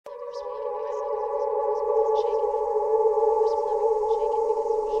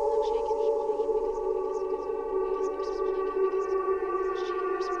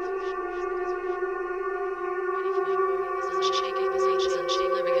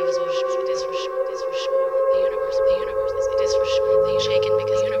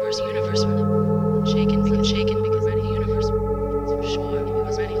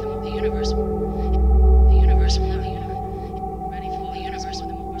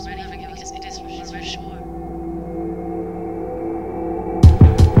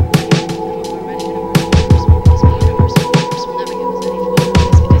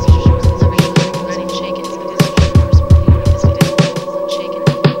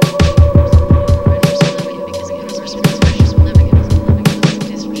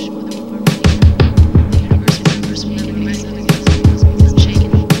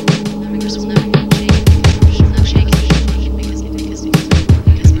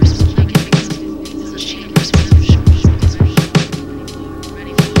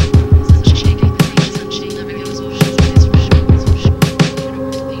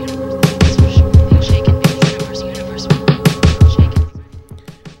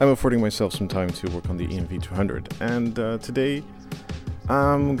I'm affording myself some time to work on the e-nv200, and today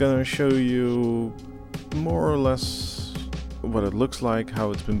I'm gonna show you more or less what it looks like, how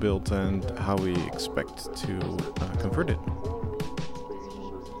it's been built, and how we expect to convert it.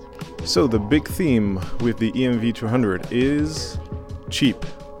 So the big theme with the e-nv200 is cheap.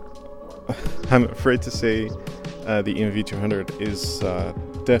 I'm afraid to say the e-nv200 is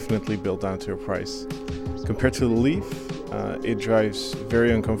definitely built down to a price. Compared to the Leaf, it drives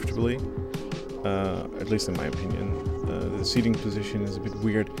very uncomfortably, at least in my opinion. The seating position is a bit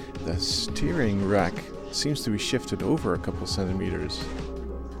weird. The steering rack seems to be shifted over a couple centimeters.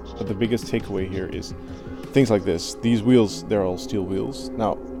 But the biggest takeaway here is things like this. These wheels, they're all steel wheels.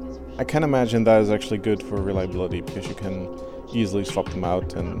 Now, I can imagine that is actually good for reliability because you can easily swap them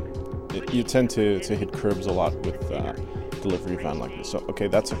out, and you tend to hit curbs a lot with a delivery van like this. So, okay,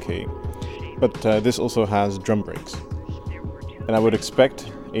 that's okay. But this also has drum brakes. And I would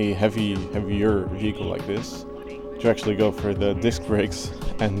expect a heavier vehicle like this to actually go for the disc brakes,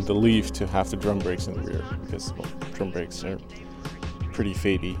 and the Leaf to have the drum brakes in the rear, because well, drum brakes are pretty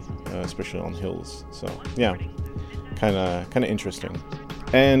fadey, especially on hills. So yeah, kind of interesting.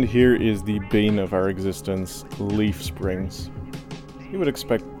 And here is the bane of our existence: Leaf springs. You would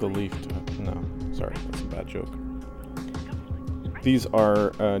expect the Leaf to... No, sorry, that's a bad joke. These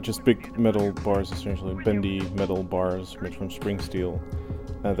are just big metal bars, essentially bendy metal bars made from spring steel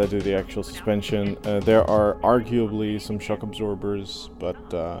that do the actual suspension. There are arguably some shock absorbers, but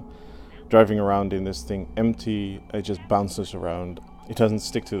driving around in this thing empty, it just bounces around. It doesn't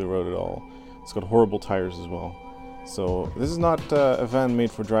stick to the road at all. It's got horrible tires as well. So this is not a van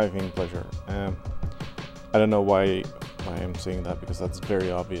made for driving pleasure. I don't know why I'm saying that, because that's very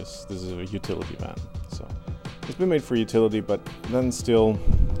obvious. This is a utility van. So it's been made for utility, but then still,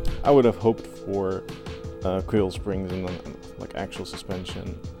 I would have hoped for coil springs and like actual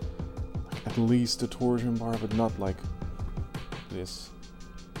suspension, like at least a torsion bar, but not like this.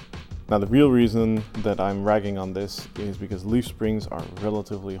 Now the real reason that I'm ragging on this is because Leaf springs are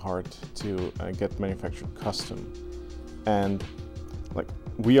relatively hard to get manufactured custom, and like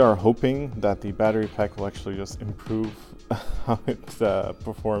we are hoping that the battery pack will actually just improve how it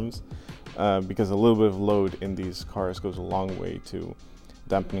performs. Because a little bit of load in these cars goes a long way to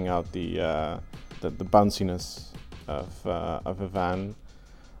dampening out the bounciness of a van.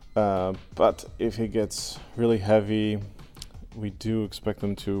 But if it gets really heavy, we do expect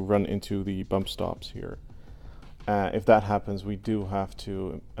them to run into the bump stops here. If that happens, we do have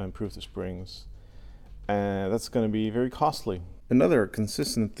to improve the springs, and that's going to be very costly. Another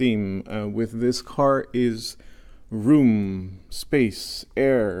consistent theme with this car is room, space,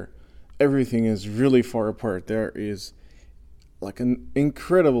 air. Everything is really far apart. There is like an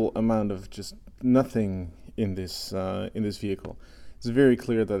incredible amount of just nothing in this vehicle. It's very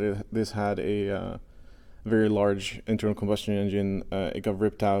clear that this had a very large internal combustion engine. It got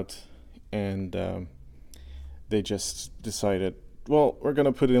ripped out, and they just decided, well, we're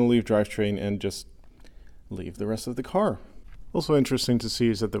gonna put in a Leaf drivetrain and just leave the rest of the car. Also interesting to see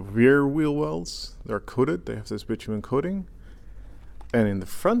is that the rear wheel wells, they're coated. They have this bitumen coating, and in the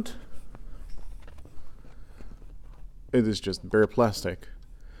front, it is just bare plastic.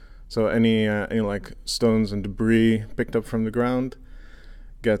 So any like stones and debris picked up from the ground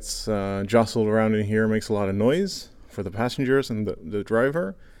gets jostled around in here, makes a lot of noise for the passengers and the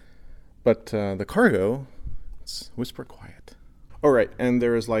driver. But the cargo, it's whisper quiet. All right, and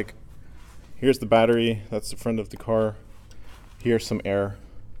there is like, here's the battery. That's the front of the car. Here's some air.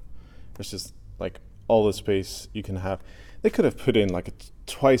 There's just like all the space you can have. They could have put in like a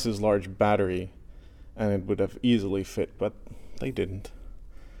twice as large battery, and it would have easily fit, but they didn't.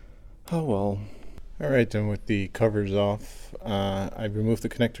 Oh well. Alright, and with the covers off, I removed the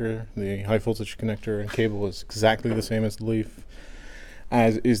connector. The high voltage connector and cable is exactly the same as the Leaf,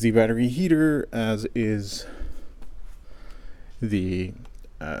 as is the battery heater, as is the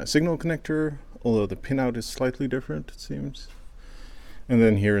signal connector, although the pinout is slightly different, it seems. And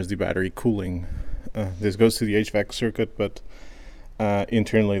then here is the battery cooling This goes to the HVAC circuit, but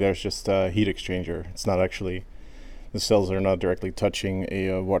internally there's just a heat exchanger. It's not actually, the cells are not directly touching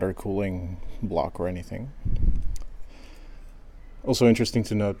a water cooling block or anything. Also interesting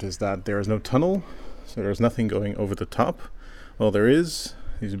to note is that there is no tunnel, so there's nothing going over the top. Well, there is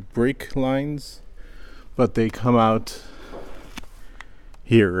these brake lines, but they come out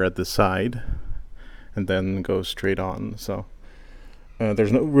here at the side and then go straight on. So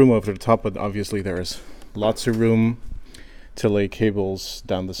there's no room over the top, but obviously there is lots of room to lay cables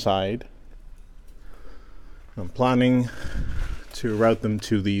down the side. I'm planning to route them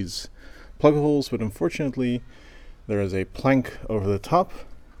to these plug holes, but unfortunately there is a plank over the top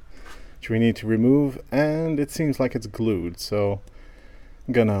which we need to remove, and it seems like it's glued, so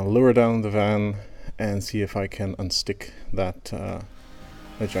I'm gonna lower down the van and see if I can unstick that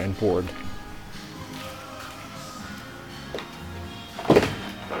giant board.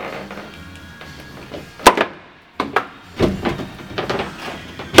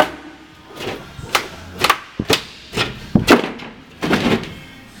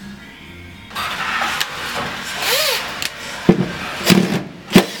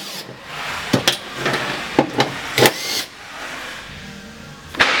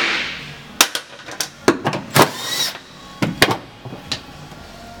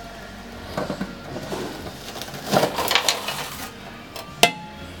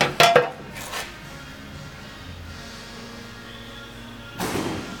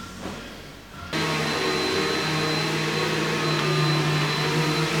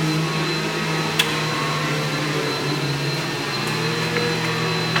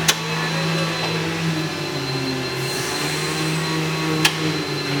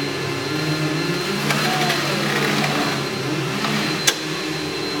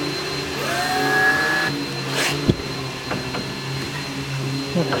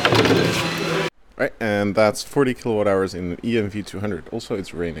 Right, and that's 40 kilowatt hours in the e-nv200. Also,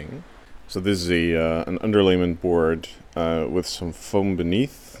 it's raining. So this is an underlayment board with some foam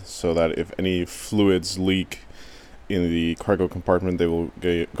beneath, so that if any fluids leak in the cargo compartment, they will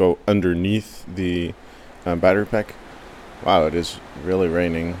go underneath the battery pack. Wow, it is really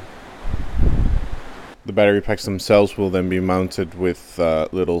raining. The battery packs themselves will then be mounted with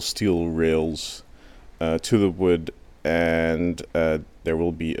little steel rails to the wood, and there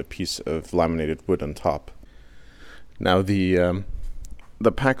will be a piece of laminated wood on top. Now the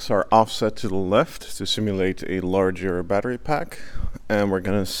packs are offset to the left to simulate a larger battery pack, and we're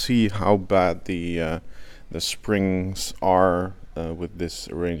gonna see how bad the springs are with this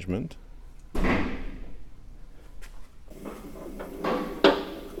arrangement.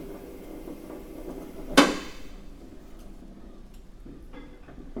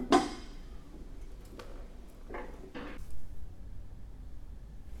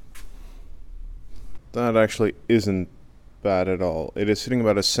 That actually isn't bad at all. It is sitting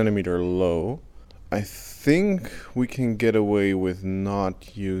about a centimeter low. I think we can get away with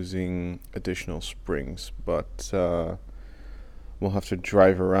not using additional springs, but we'll have to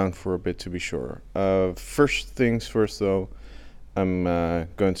drive around for a bit to be sure. First things first though, I'm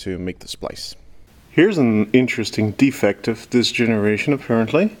going to make the splice. Here's an interesting defect of this generation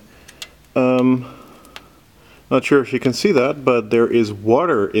apparently. Not sure if you can see that, but there is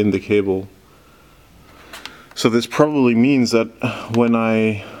water in the cable. So this probably means that when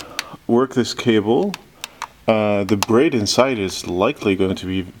I work this cable, the braid inside is likely going to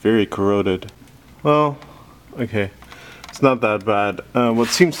be very corroded. Well, okay, it's not that bad. What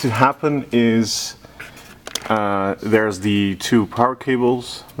seems to happen is there's the two power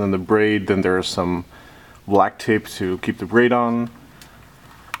cables, then the braid, then there's some black tape to keep the braid on,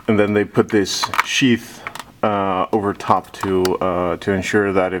 and then they put this sheath over top to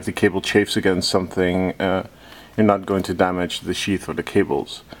ensure that if the cable chafes against something, you're not going to damage the sheath or the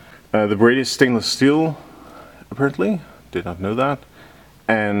cables. The braid is stainless steel, apparently. Did not know that.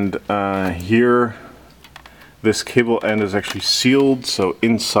 And here, this cable end is actually sealed, so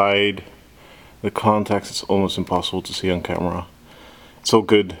inside the contacts it's almost impossible to see on camera. It's all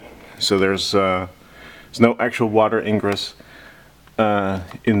good. So there's no actual water ingress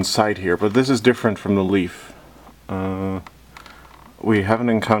inside here, but this is different from the Leaf. We haven't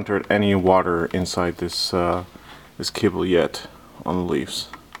encountered any water inside this cable yet on the Leafs.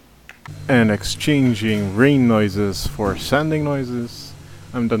 And exchanging rain noises for sanding noises,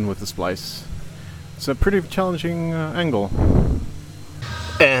 I'm done with the splice. It's a pretty challenging angle.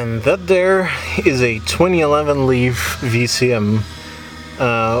 And that there is a 2011 Leaf VCM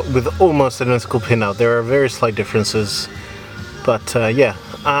with almost identical pinout. There are very slight differences, but yeah,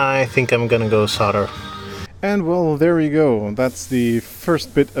 I think I'm gonna go solder. And well, there we go. That's the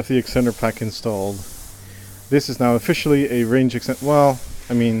first bit of the extender pack installed. This is now officially a range extender. Well,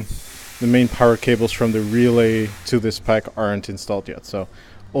 I mean, the main power cables from the relay to this pack aren't installed yet, so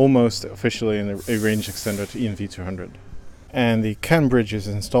almost officially a range extender to e-nv200. And the CAN bridge is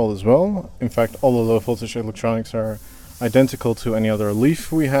installed as well. In fact, all the low voltage electronics are identical to any other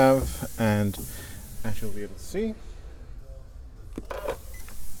leaf we have, and as you'll be able to see,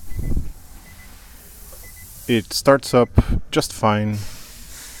 it starts up just fine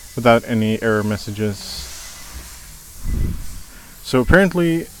without any error messages. So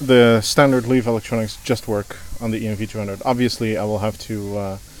apparently the standard leaf electronics just work on the e-nv200. Obviously I will have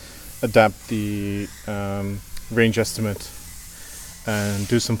to adapt the range estimate and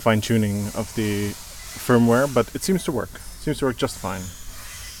do some fine tuning of the firmware, but it seems to work. It seems to work just fine.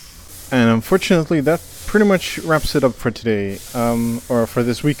 And unfortunately that pretty much wraps it up for today, or for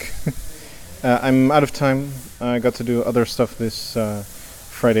this week. I'm out of time. I got to do other stuff this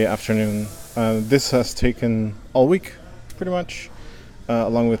Friday afternoon. This has taken all week, pretty much,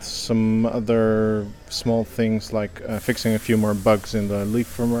 along with some other small things like fixing a few more bugs in the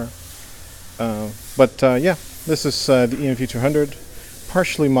Leaf firmware. Yeah, this is the e-nv200,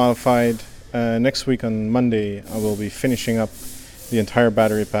 partially modified. Next week on Monday I will be finishing up the entire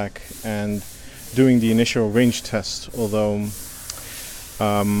battery pack and doing the initial range test, although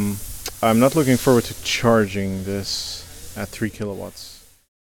I'm not looking forward to charging this at 3 kilowatts.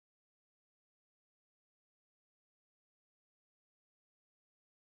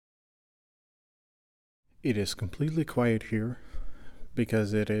 It is completely quiet here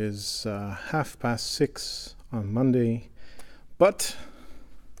because it is 6:30 on Monday, but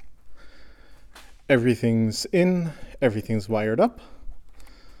everything's in, everything's wired up,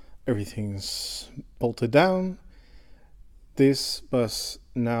 everything's bolted down. This bus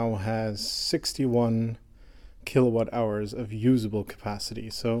now has 61 kilowatt hours of usable capacity.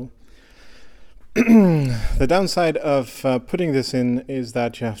 So the downside of putting this in is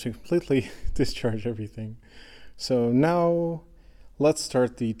that you have to completely discharge everything. So now let's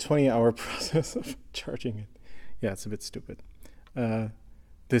start the 20-hour process of charging it. Yeah, it's a bit stupid.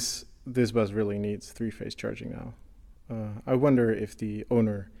 This bus really needs 3-phase charging now. I wonder if the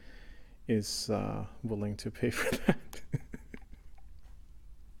owner is willing to pay for that.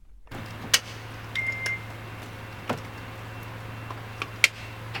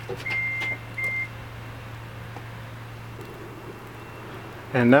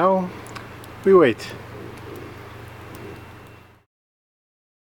 And now we wait.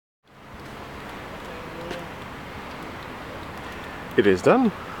 It is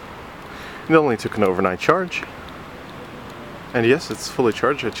done. It only took an overnight charge. And yes, it's fully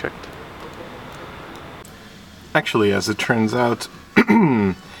charged, I checked. Actually, as it turns out,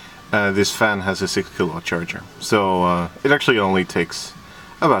 this fan has a 6 kilowatt charger. So it actually only takes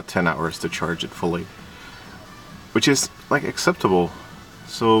about 10 hours to charge it fully, which is like acceptable.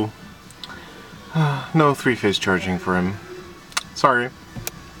 So no 3-phase charging for him. Sorry.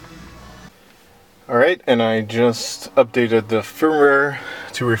 Alright, and I just updated the firmware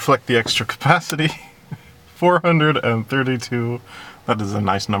to reflect the extra capacity. 432, that is a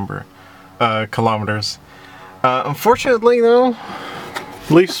nice number, kilometers. Unfortunately though,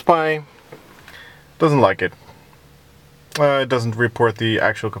 Leaf Spy doesn't like it. It doesn't report the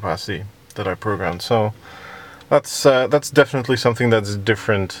actual capacity that I programmed, so that's definitely something that's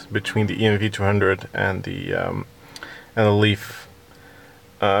different between the e-nv200 and the Leaf.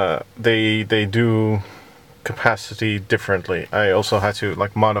 They do capacity differently. I also had to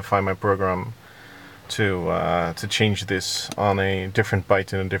modify my program to change this on a different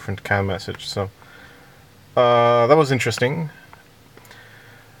byte in a different CAN message. So that was interesting.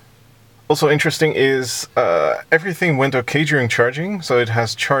 Also interesting is everything went okay during charging, so it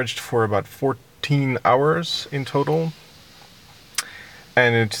has charged for about 14 hours in total,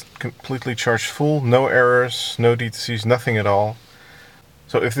 and it's completely charged full, no errors, no DTCs, nothing at all.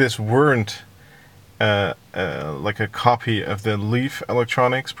 So if this weren't like a copy of the Leaf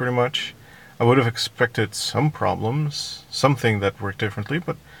electronics, pretty much, I would have expected some problems, something that worked differently,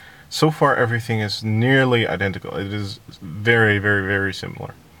 but so far everything is nearly identical. It is very, very, very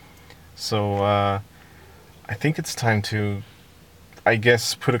similar. So I think it's time to, I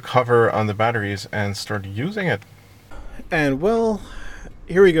guess, put a cover on the batteries and start using it. And well,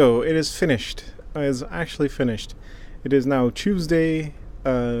 here we go. It is finished. It is actually finished. It is now Tuesday,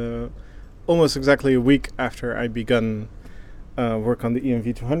 almost exactly a week after I begun work on the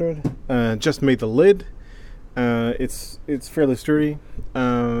e-nv200. Just made the lid. It's fairly sturdy.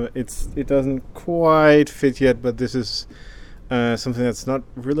 It doesn't quite fit yet, but this is something that's not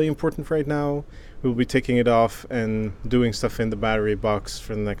really important right now. we'll be taking it off and doing stuff in the battery box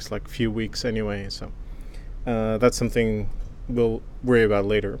for the next like few weeks anyway. So that's something we'll worry about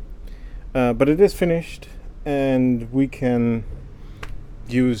later. But it is finished, and we can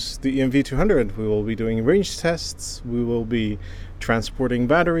use the e-nv200. We will be doing range tests. We will be transporting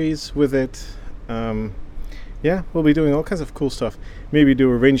batteries with it. Yeah, we'll be doing all kinds of cool stuff. Maybe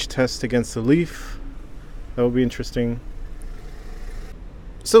do a range test against the Leaf. That will be interesting.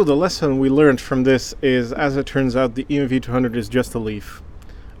 So the lesson we learned from this is, as it turns out, the e-nv200 is just a Leaf.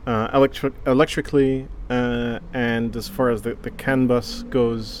 Electrically, and as far as the CAN bus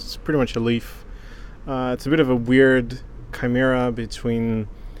goes, it's pretty much a Leaf. It's a bit of a weird chimera between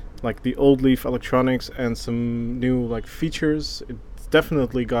like the old Leaf electronics and some new like features. It's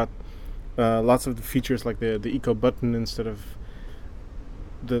definitely got lots of the features, like the eco button instead of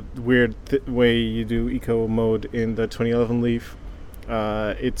the weird way you do eco mode in the 2011 Leaf.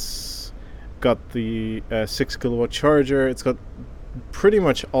 It's got the 6 kilowatt charger. It's got pretty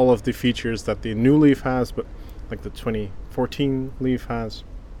much all of the features that the new Leaf has, but like the 2014 Leaf has.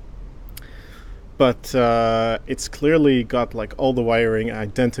 But it's clearly got like all the wiring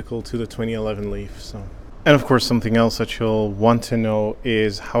identical to the 2011 Leaf. So, and of course, something else that you'll want to know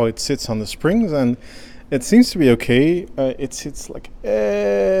is how it sits on the springs, and it seems to be okay. It sits like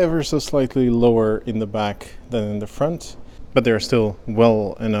ever so slightly lower in the back than in the front, but there's still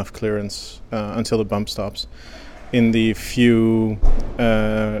well enough clearance until the bump stops. In the few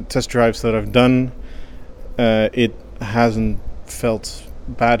test drives that I've done, it hasn't felt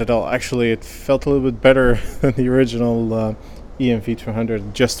bad at all. Actually, it felt a little bit better than the original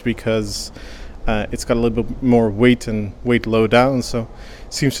e-nv200, just because it's got a little bit more weight and weight low down, so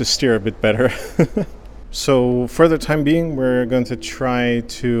it seems to steer a bit better. So for the time being, we're going to try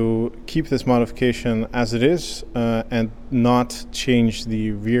to keep this modification as it is and not change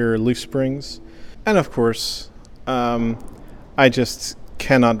the rear leaf springs. And of course, I just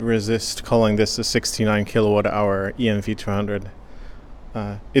cannot resist calling this a 69 kilowatt hour e-nv200.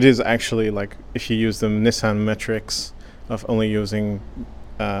 It is actually, like, if you use the Nissan metrics of only using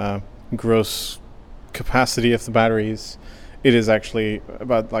gross capacity of the batteries, it is actually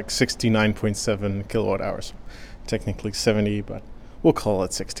about like 69.7 kilowatt hours. Technically 70, but we'll call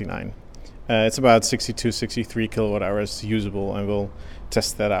it 69. It's about 62, 63 kilowatt hours usable, and we'll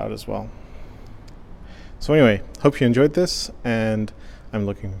test that out as well. So anyway, hope you enjoyed this, and I'm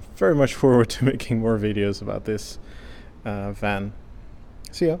looking very much forward to making more videos about this van.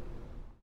 See ya.